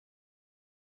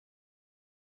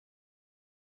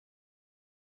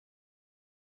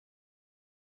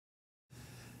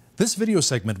This video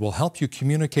segment will help you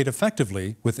communicate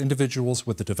effectively with individuals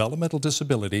with a developmental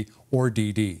disability or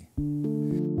DD.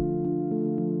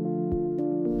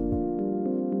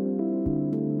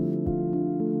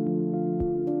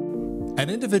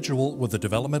 An individual with a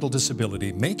developmental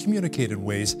disability may communicate in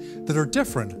ways that are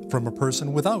different from a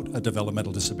person without a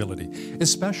developmental disability,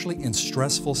 especially in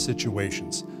stressful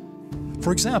situations.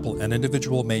 For example, an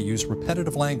individual may use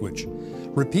repetitive language,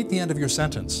 repeat the end of your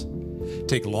sentence,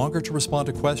 take longer to respond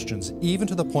to questions, even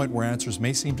to the point where answers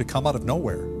may seem to come out of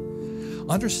nowhere,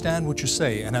 understand what you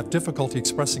say and have difficulty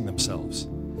expressing themselves.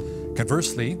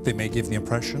 Conversely, they may give the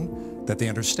impression that they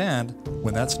understand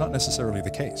when that's not necessarily the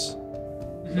case.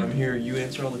 I'm here, you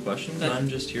answer all the questions, and I'm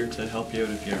just here to help you out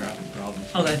if you're having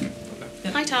problems. Okay.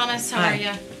 Yeah. Hi Thomas, how are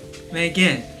you? Me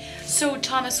again. So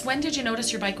Thomas, when did you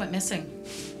notice your bike went missing?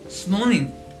 This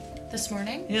morning. This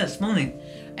morning? Yeah, this morning.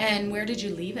 And where did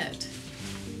you leave it?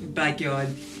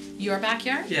 Backyard. Your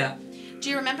backyard? Yeah. Do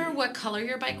you remember what color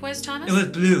your bike was, Thomas? It was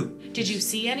blue. Did you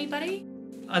see anybody?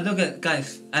 I didn't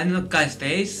look guy's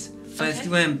face, but Okay. he's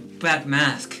wearing black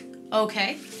mask.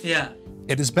 Okay. Yeah.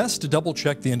 It is best to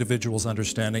double-check the individual's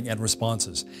understanding and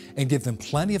responses and give them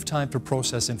plenty of time to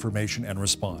process information and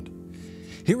respond.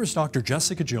 Here is Dr.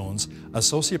 Jessica Jones,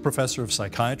 Associate Professor of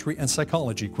Psychiatry and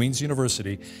Psychology, Queen's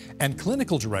University, and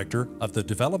Clinical Director of the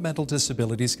Developmental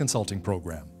Disabilities Consulting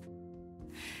Program.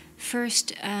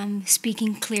 First,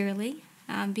 speaking clearly,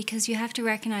 because you have to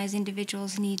recognize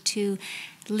individuals need to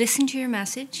listen to your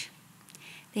message,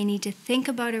 they need to think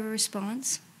about a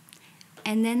response,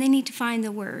 and then they need to find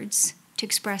the words to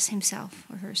express himself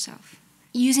or herself.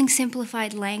 Using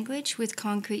simplified language with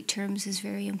concrete terms is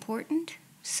very important.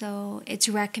 So it's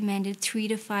recommended 3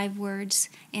 to 5 words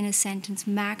in a sentence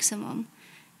maximum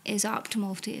is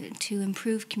optimal to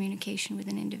improve communication with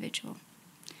an individual.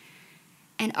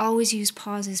 And always use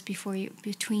pauses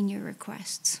between your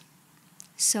requests.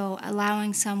 So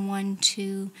allowing someone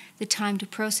the time to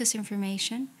process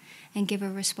information and give a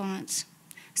response.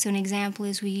 So an example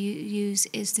is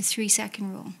is the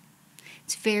 3-second rule.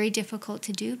 It's very difficult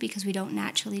to do because we don't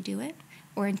naturally do it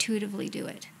or intuitively do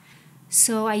it.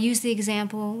 So I use the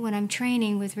example when I'm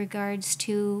training with regards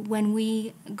to when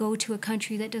we go to a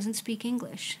country that doesn't speak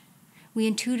English. We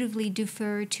intuitively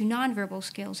defer to nonverbal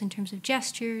skills in terms of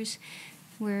gestures,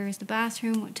 where is the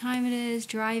bathroom, what time it is,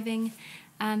 driving.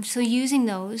 So using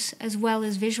those as well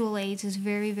as visual aids is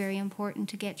very, very important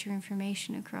to get your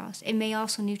information across. It may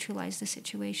also neutralize the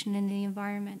situation in the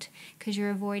environment because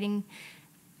you're avoiding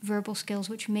verbal skills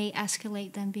which may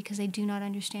escalate them because they do not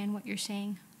understand what you're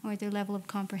saying or their level of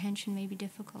comprehension may be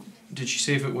difficult. Did she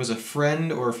say if it was a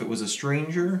friend or if it was a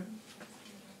stranger?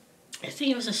 I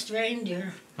think it was a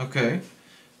stranger. Okay.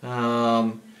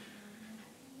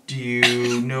 Do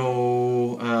you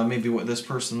know maybe what this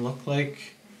person looked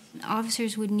like?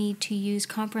 Officers would need to use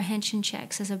comprehension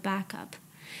checks as a backup.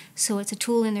 So it's a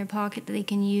tool in their pocket that they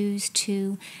can use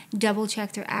to double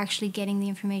check they're actually getting the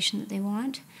information that they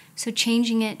want. So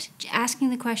changing it, asking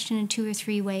the question in 2 or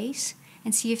 3 ways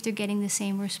and see if they're getting the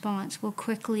same response will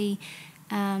quickly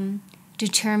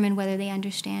determine whether they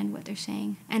understand what they're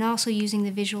saying. And also using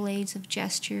the visual aids of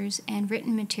gestures and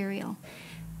written material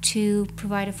to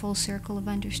provide a full circle of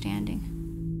understanding.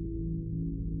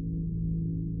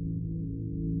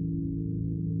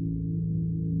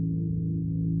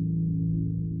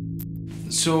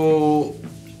 So,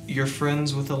 you're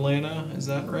friends with Elena, is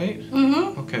that right?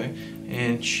 Mm-hmm. Okay.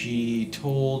 And she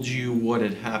told you what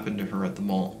had happened to her at the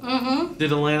mall. Mm-hmm.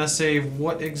 Did Elena say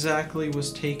what exactly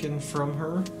was taken from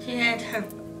her? She had her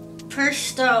purse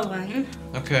stolen.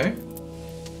 Okay.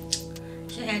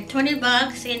 She had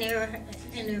 $20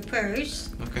 in her purse.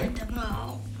 Okay. At the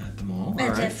mall. At the mall, At the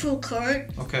alright. food court.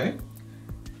 Okay.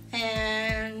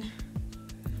 And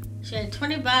she had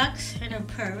 $20 in her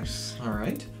purse.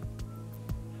 Alright.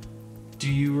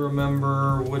 Do you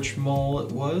remember which mall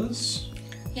it was?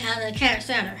 Yeah, the Carrot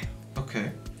Center.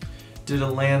 Okay. Did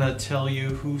Alana tell you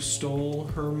who stole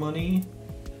her money?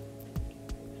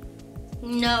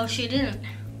 No, she didn't.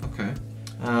 Okay.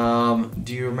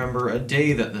 Do you remember a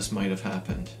day that this might have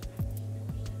happened?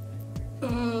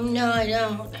 No, I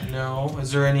don't. No?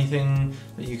 Is there anything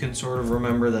that you can sort of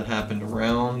remember that happened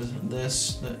around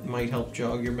this that might help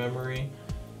jog your memory?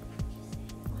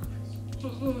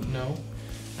 No?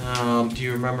 Do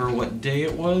you remember what day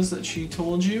it was that she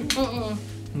told you?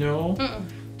 No?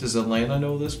 Does Alana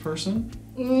know this person?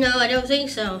 No, I don't think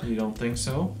so. You don't think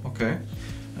so? Okay.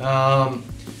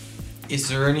 Is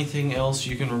there anything else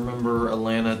you can remember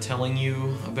Alana telling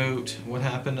you about what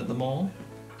happened at the mall?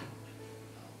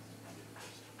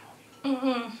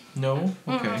 No?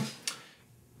 Okay.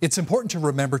 It's important to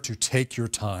remember to take your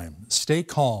time, stay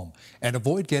calm, and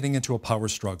avoid getting into a power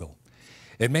struggle.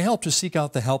 It may help to seek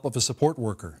out the help of a support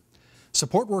worker.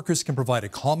 Support workers can provide a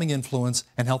calming influence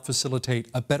and help facilitate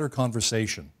a better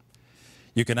conversation.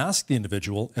 You can ask the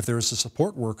individual if there is a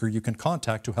support worker you can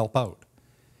contact to help out.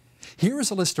 Here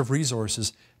is a list of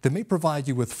resources that may provide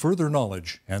you with further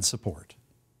knowledge and support.